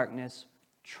power of darkness,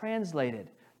 translated.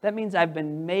 That means I've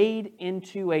been made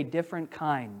into a different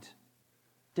kind.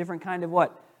 Different kind of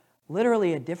what?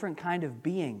 Literally a different kind of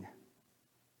being.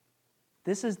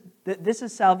 This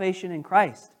is salvation in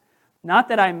Christ. Not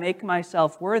that I make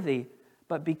myself worthy,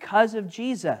 but because of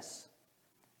Jesus.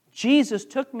 Jesus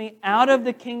took me out of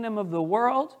the kingdom of the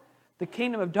world, the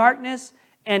kingdom of darkness,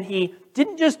 and He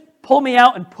didn't just pull me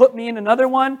out and put me in another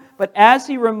one, but as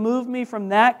He removed me from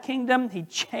that kingdom, He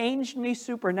changed me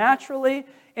supernaturally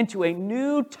into a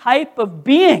new type of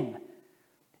being,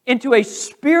 into a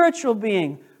spiritual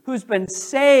being who's been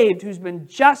saved, who's been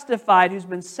justified, who's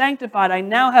been sanctified. I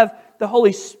now have the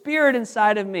Holy Spirit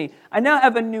inside of me. I now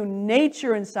have a new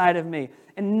nature inside of me.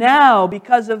 And now,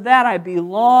 because of that, I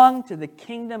belong to the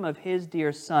kingdom of His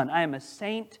dear Son. I am a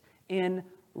saint in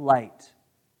light.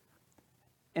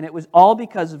 And it was all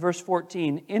because of verse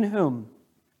 14, in whom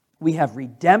we have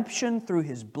redemption through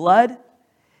His blood,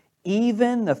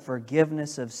 even the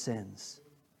forgiveness of sins.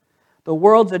 The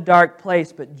world's a dark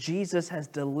place, but Jesus has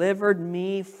delivered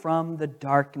me from the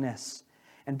darkness.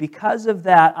 And because of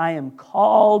that, I am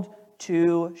called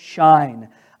to shine.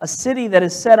 A city that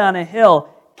is set on a hill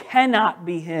cannot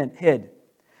be hid.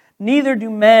 Neither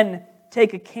do men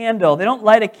take a candle. They don't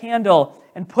light a candle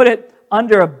and put it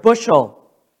under a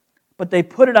bushel, but they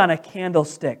put it on a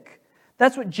candlestick.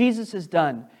 That's what Jesus has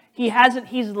done.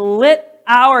 He's lit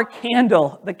our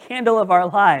candle, the candle of our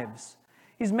lives.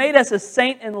 He's made us a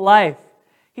saint in life.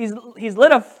 He's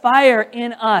lit a fire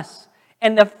in us.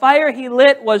 And the fire He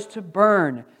lit was to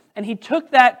burn. And He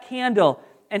took that candle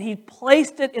and He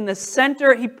placed it in the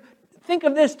center. Think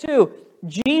of this too.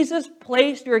 Jesus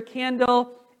placed your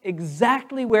candle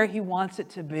exactly where He wants it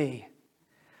to be.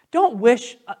 Don't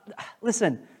wish,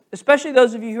 listen, especially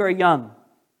those of you who are young,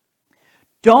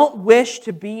 don't wish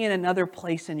to be in another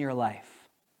place in your life.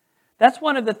 That's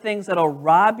one of the things that'll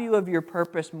rob you of your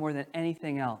purpose more than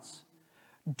anything else.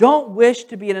 Don't wish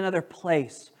to be in another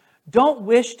place. Don't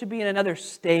wish to be in another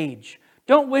stage.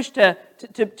 Don't wish to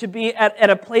be at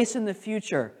a place in the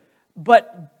future.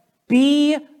 But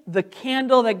be the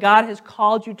candle that God has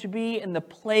called you to be in the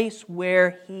place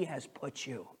where He has put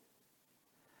you.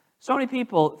 So many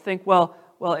people think, well,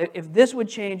 if this would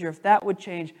change or if that would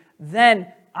change,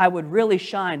 then I would really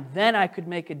shine. Then I could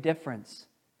make a difference.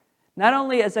 Not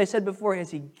only, as I said before,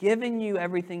 has He given you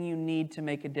everything you need to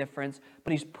make a difference,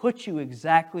 but He's put you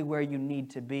exactly where you need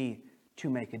to be to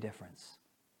make a difference.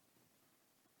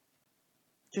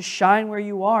 Just shine where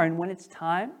you are, and when it's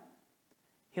time,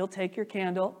 He'll take your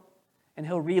candle and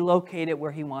He'll relocate it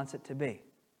where He wants it to be.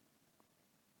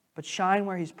 But shine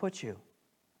where He's put you. You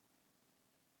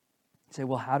say,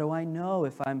 well, how do I know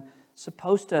if I'm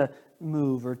supposed to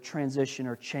move or transition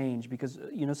or change? Because,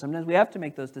 sometimes we have to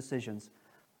make those decisions.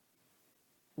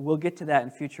 We'll get to that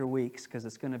in future weeks because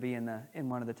it's going to be in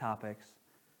one of the topics.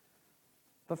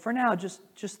 But for now, just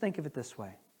think of it this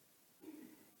way.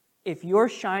 If you're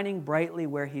shining brightly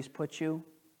where He's put you,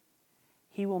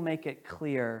 He will make it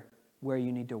clear where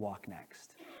you need to walk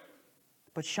next.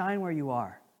 But shine where you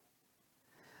are.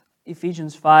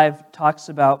 Ephesians 5 talks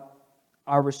about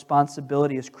our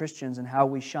responsibility as Christians and how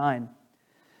we shine.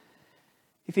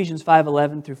 Ephesians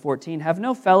 5:11 through 14, have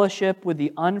no fellowship with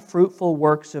the unfruitful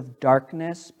works of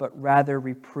darkness, but rather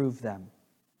reprove them.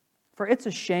 For it's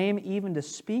a shame even to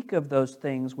speak of those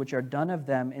things which are done of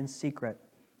them in secret.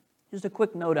 Just a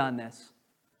quick note on this.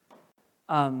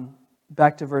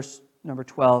 Back to verse number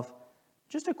 12.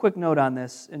 Just a quick note on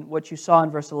this, and what you saw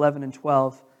in verse 11 and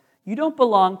 12. You don't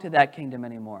belong to that kingdom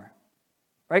anymore.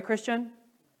 Right, Christian?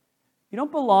 You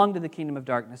don't belong to the kingdom of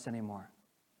darkness anymore.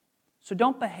 So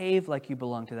don't behave like you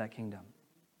belong to that kingdom.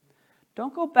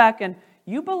 Don't go back and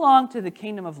you belong to the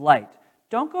kingdom of light.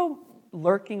 Don't go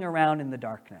lurking around in the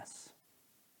darkness.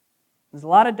 There's a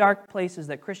lot of dark places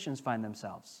that Christians find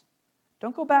themselves.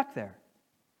 Don't go back there.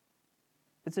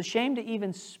 It's a shame to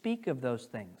even speak of those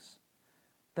things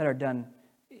that are done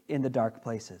in the dark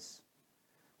places.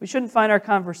 We shouldn't find our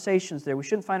conversations there. We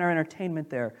shouldn't find our entertainment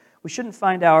there. We shouldn't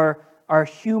find our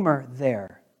humor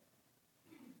there.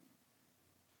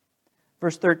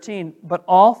 Verse 13, but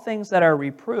all things that are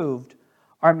reproved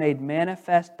are made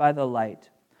manifest by the light.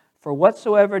 For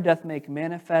whatsoever doth make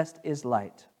manifest is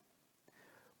light.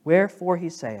 Wherefore he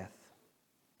saith,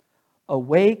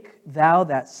 awake thou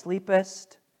that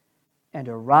sleepest, and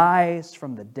arise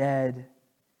from the dead,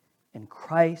 and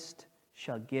Christ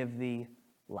shall give thee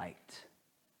light.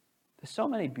 There's so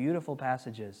many beautiful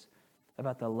passages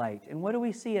about the light. And what do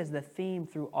we see as the theme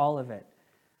through all of it?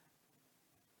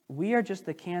 We are just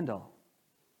the candle.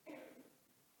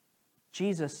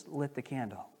 Jesus lit the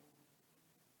candle.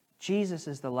 Jesus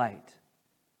is the light.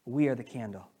 We are the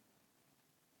candle.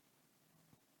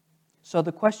 So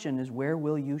the question is, where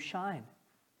will you shine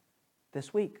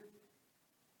this week?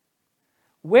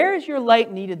 Where is your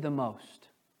light needed the most?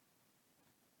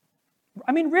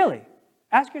 I mean, really,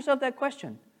 ask yourself that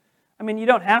question. I mean, you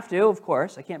don't have to, of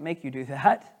course. I can't make you do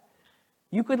that.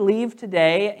 You could leave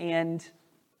today and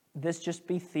this just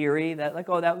be theory, that like,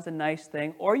 oh, that was a nice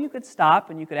thing. Or you could stop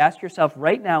and you could ask yourself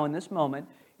right now in this moment,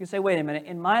 you say, wait a minute,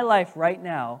 in my life right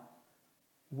now,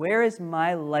 where is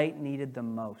my light needed the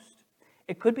most?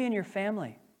 It could be in your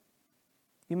family.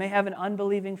 You may have an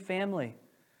unbelieving family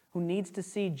who needs to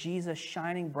see Jesus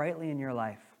shining brightly in your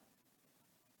life.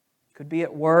 Could be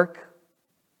at work.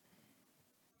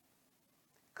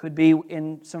 Could be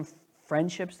in some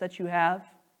friendships that you have.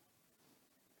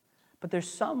 But there's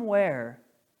somewhere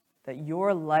that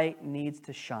your light needs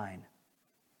to shine.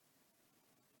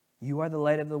 You are the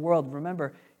light of the world.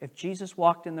 Remember, if Jesus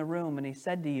walked in the room and he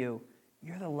said to you,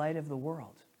 you're the light of the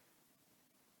world,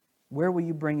 where will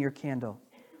you bring your candle?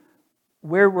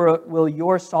 Where will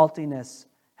your saltiness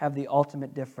have the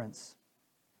ultimate difference?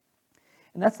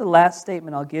 And that's the last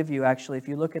statement I'll give you, actually. If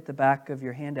you look at the back of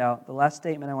your handout, the last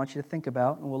statement I want you to think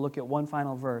about, and we'll look at one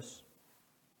final verse.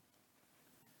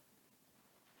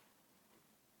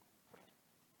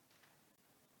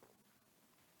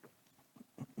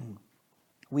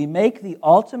 We make the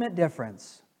ultimate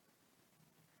difference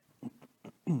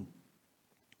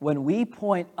when we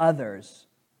point others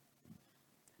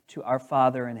to our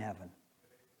Father in heaven.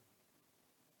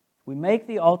 We make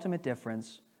the ultimate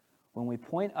difference when we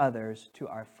point others to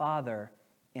our Father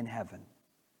in heaven.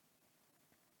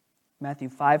 Matthew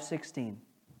 5:16.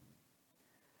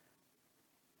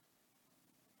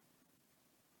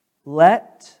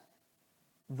 Let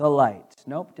the light.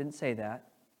 Nope, didn't say that.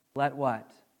 Let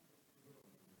what?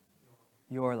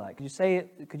 Your light.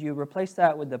 Could you replace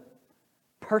that with the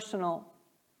personal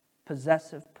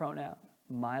possessive pronoun?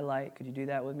 My light. Could you do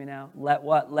that with me now? Let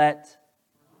what? Let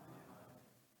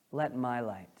my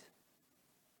light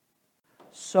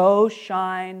so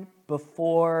shine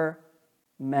before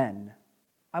men.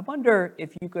 I wonder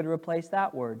if you could replace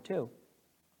that word too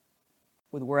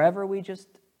with wherever we just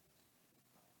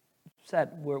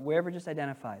said, wherever just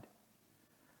identified.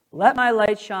 Let my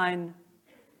light shine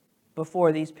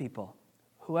before these people,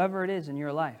 whoever it is in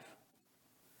your life,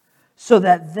 so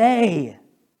that they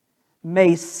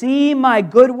may see my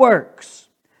good works.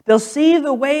 They'll see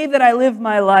the way that I live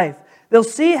my life. They'll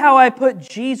see how I put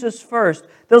Jesus first.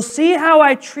 They'll see how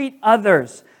I treat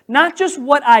others. Not just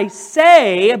what I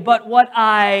say, but what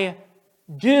I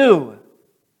do.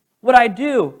 What I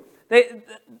do.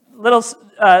 Little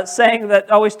saying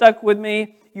that always stuck with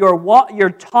me, your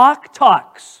talk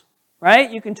talks,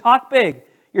 right? You can talk big.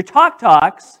 Your talk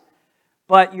talks,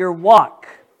 but your walk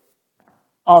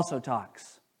also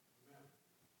talks.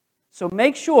 So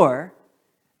make sure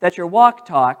that your walk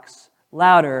talks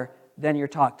louder than your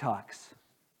talk talks.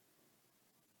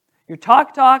 Your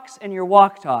talk talks and your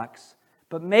walk talks,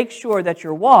 but make sure that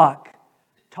your walk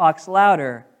talks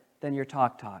louder than your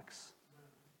talk talks.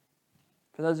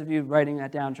 For those of you writing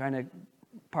that down, trying to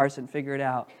parse and figure it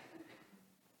out,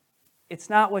 it's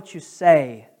not what you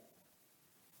say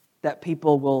that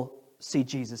people will see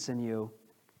Jesus in you.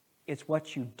 It's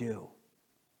what you do.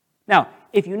 Now,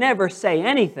 if you never say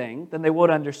anything, then they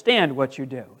won't understand what you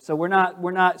do. So we're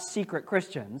not secret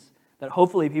Christians that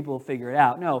hopefully people will figure it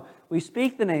out. No, we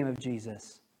speak the name of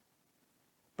Jesus.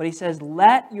 But he says,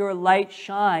 let your light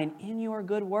shine in your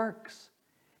good works,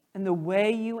 in the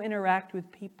way you interact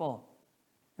with people,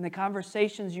 in the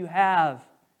conversations you have,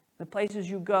 the places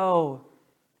you go,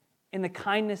 in the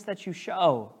kindness that you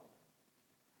show.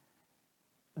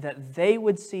 That they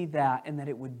would see that and that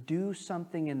it would do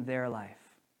something in their life.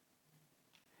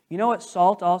 You know what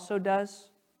salt also does?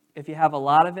 If you have a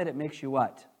lot of it, it makes you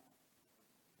what?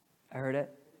 I heard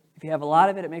it. If you have a lot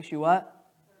of it, it makes you what?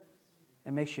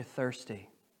 It makes you thirsty.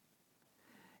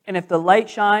 And if the light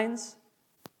shines,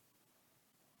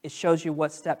 it shows you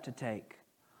what step to take.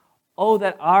 Oh,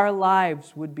 that our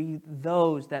lives would be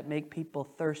those that make people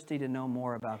thirsty to know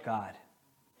more about God.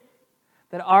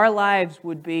 That our lives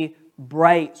would be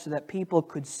bright so that people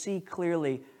could see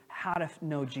clearly how to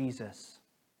know Jesus.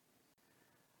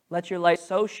 Let your light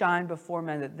so shine before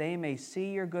men that they may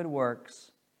see your good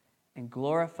works and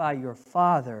glorify your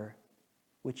Father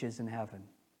which is in heaven.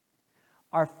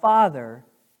 Our Father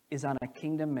is on a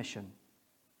kingdom mission.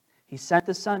 He sent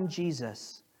the Son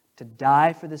Jesus to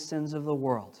die for the sins of the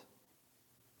world.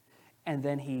 And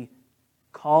then He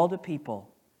called a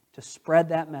people to spread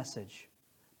that message,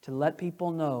 to let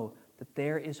people know that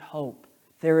there is hope.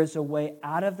 There is a way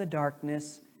out of the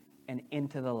darkness and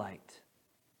into the light.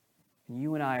 And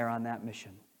you and I are on that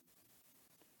mission.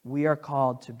 We are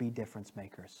called to be difference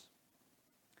makers.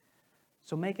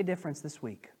 So make a difference this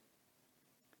week.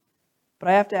 But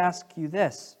I have to ask you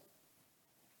this.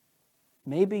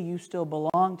 Maybe you still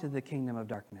belong to the kingdom of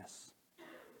darkness.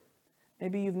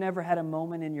 Maybe you've never had a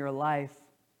moment in your life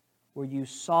where you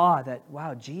saw that,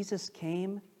 wow, Jesus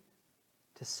came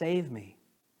to save me.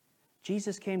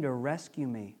 Jesus came to rescue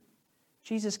me.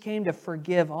 Jesus came to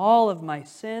forgive all of my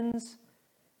sins,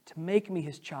 to make me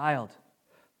His child,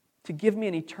 to give me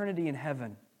an eternity in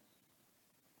heaven.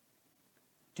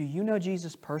 Do you know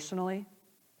Jesus personally?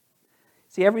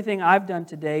 See, everything I've done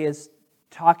today is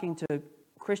talking to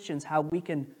Christians how we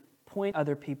can point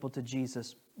other people to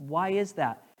Jesus. Why is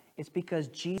that? It's because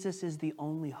Jesus is the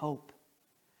only hope.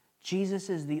 Jesus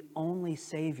is the only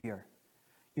Savior.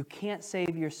 You can't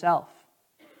save yourself.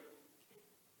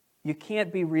 You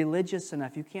can't be religious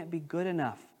enough. You can't be good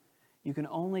enough. You can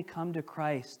only come to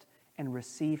Christ and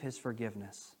receive His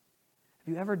forgiveness.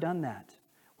 Have you ever done that?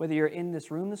 Whether you're in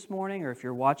this room this morning or if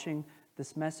you're watching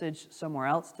this message somewhere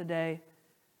else today,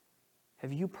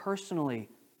 have you personally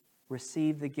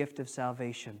received the gift of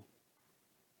salvation?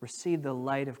 Received the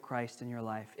light of Christ in your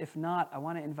life? If not, I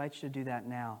want to invite you to do that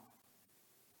now.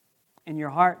 In your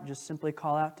heart, just simply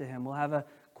call out to Him. We'll have a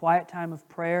quiet time of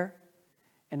prayer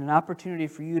and an opportunity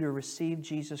for you to receive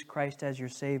Jesus Christ as your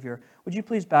Savior. Would you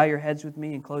please bow your heads with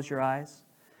me and close your eyes?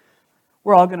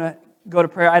 We're all going to go to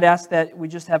prayer. I'd ask that we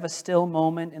just have a still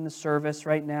moment in the service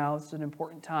right now. It's an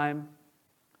important time.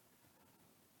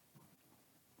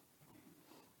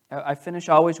 I finish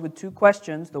always with two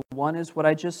questions. The one is what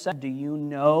I just said. Do you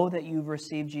know that you've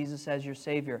received Jesus as your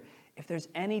Savior? If there's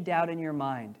any doubt in your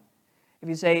mind, if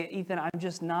you say, Ethan, I'm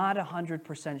just not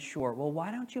 100% sure, well,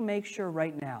 why don't you make sure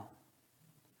right now?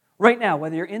 Right now,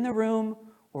 whether you're in the room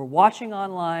or watching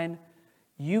online,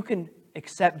 you can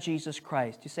accept Jesus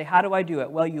Christ. You say, how do I do it?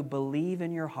 Well, you believe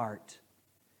in your heart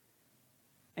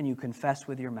and you confess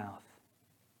with your mouth.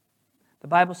 The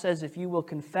Bible says if you will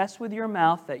confess with your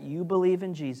mouth that you believe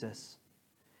in Jesus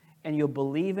and you'll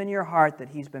believe in your heart that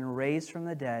He's been raised from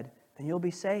the dead, then you'll be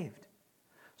saved.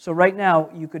 So right now,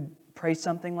 you could pray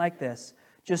something like this.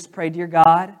 Just pray, dear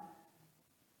God,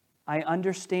 I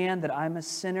understand that I'm a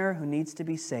sinner who needs to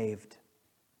be saved.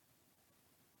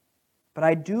 But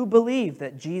I do believe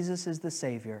that Jesus is the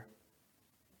Savior.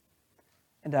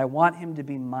 And I want Him to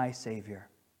be my Savior.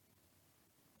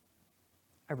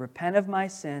 I repent of my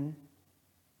sin.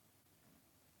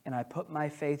 And I put my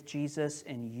faith, Jesus,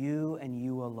 in You and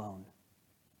You alone.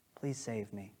 Please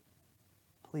save me.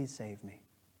 Please save me.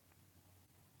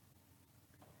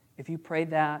 If you prayed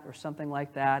that or something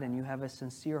like that and you have a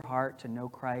sincere heart to know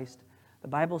Christ, the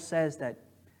Bible says that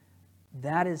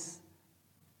that is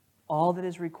all that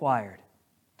is required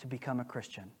to become a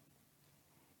Christian.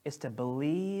 Is to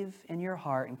believe in your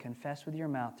heart and confess with your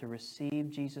mouth to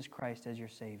receive Jesus Christ as your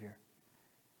Savior.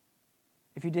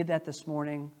 If you did that this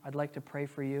morning, I'd like to pray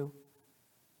for you.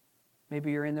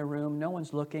 Maybe you're in the room, no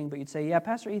one's looking, but you'd say, yeah,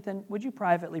 Pastor Ethan, would you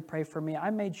privately pray for me? I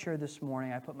made sure this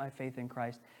morning I put my faith in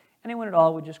Christ. Anyone at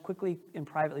all would just quickly and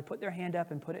privately put their hand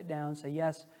up and put it down. Say,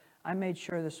 yes, I made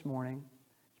sure this morning.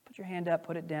 Put your hand up,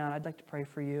 put it down. I'd like to pray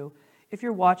for you. If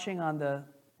you're watching on the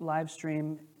live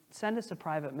stream, send us a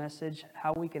private message,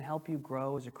 how we can help you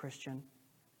grow as a Christian.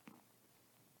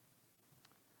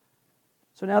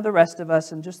 So now the rest of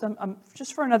us, and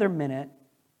just for another minute,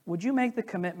 would you make the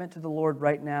commitment to the Lord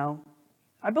right now?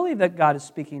 I believe that God is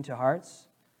speaking to hearts.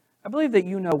 I believe that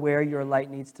you know where your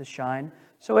light needs to shine.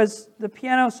 So as the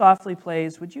piano softly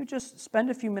plays, would you just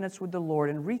spend a few minutes with the Lord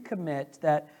and recommit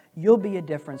that you'll be a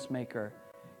difference maker.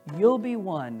 You'll be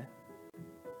one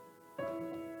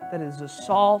that is a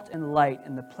salt and light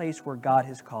in the place where God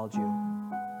has called you.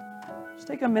 Just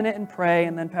take a minute and pray,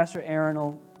 and then Pastor Aaron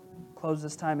will close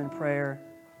this time in prayer.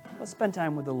 Let's spend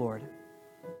time with the Lord.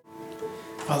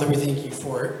 Father, we thank you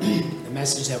for the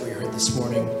message that we heard this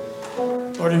morning.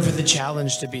 Lord, and for the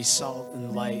challenge to be salt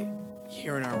and light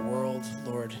here in our world,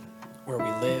 Lord, where we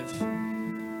live.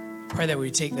 Pray that we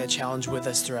take that challenge with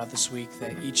us throughout this week,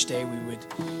 that each day we would,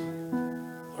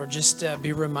 Lord, just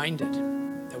be reminded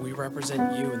that we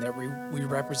represent you and that we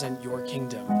represent your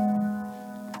kingdom.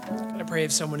 God, I pray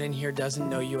if someone in here doesn't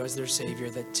know you as their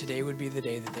Savior, that today would be the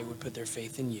day that they would put their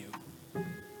faith in you.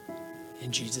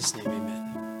 In Jesus' name, amen.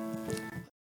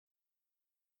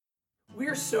 We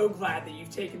are so glad that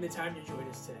you've taken the time to join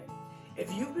us today.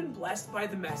 If you've been blessed by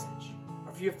the message,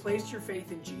 or if you have placed your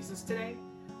faith in Jesus today,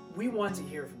 we want to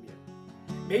hear from you.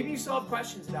 Maybe you still have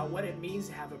questions about what it means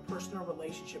to have a personal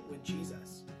relationship with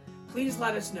Jesus. Please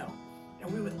let us know,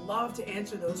 and we would love to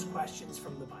answer those questions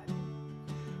from the Bible.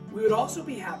 We would also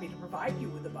be happy to provide you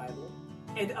with the Bible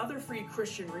and other free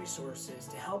Christian resources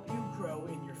to help you grow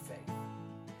in your faith.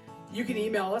 You can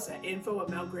email us at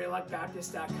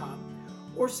info@mountgreylockbaptist.com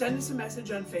or send us a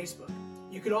message on Facebook.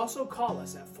 You could also call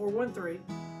us at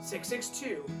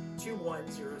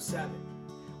 413-662-2107.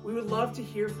 We would love to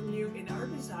hear from you, and our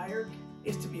desire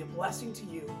is to be a blessing to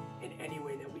you in any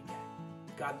way that we can.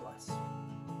 God bless.